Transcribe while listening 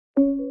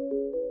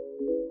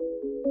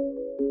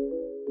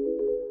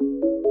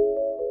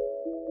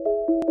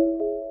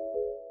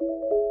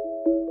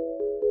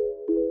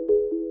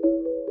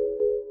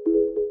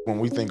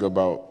we think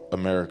about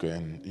America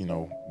and, you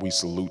know, we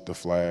salute the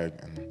flag,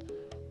 and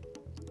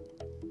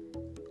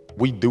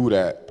we do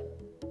that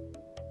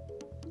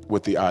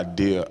with the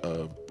idea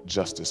of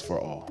justice for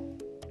all.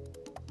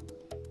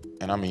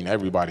 And I mean,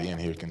 everybody in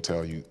here can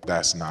tell you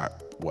that's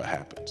not what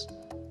happens.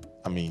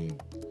 I mean,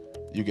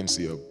 you can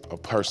see a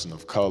person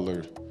of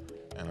color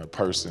and a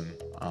person,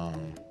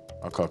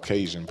 a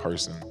Caucasian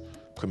person,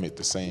 commit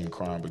the same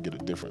crime but get a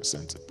different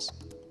sentence.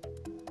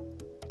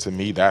 To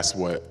me, that's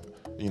what,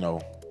 you know,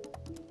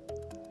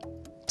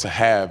 to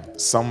have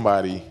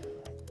somebody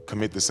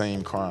commit the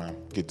same crime,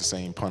 get the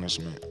same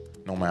punishment,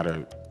 no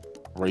matter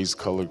race,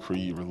 color,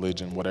 creed,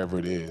 religion, whatever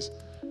it is,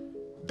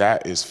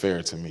 that is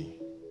fair to me.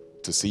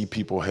 To see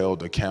people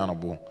held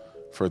accountable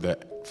for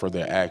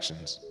their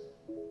actions,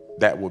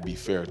 that would be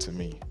fair to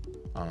me.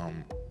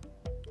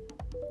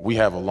 We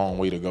have a long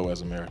way to go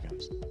as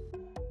Americans.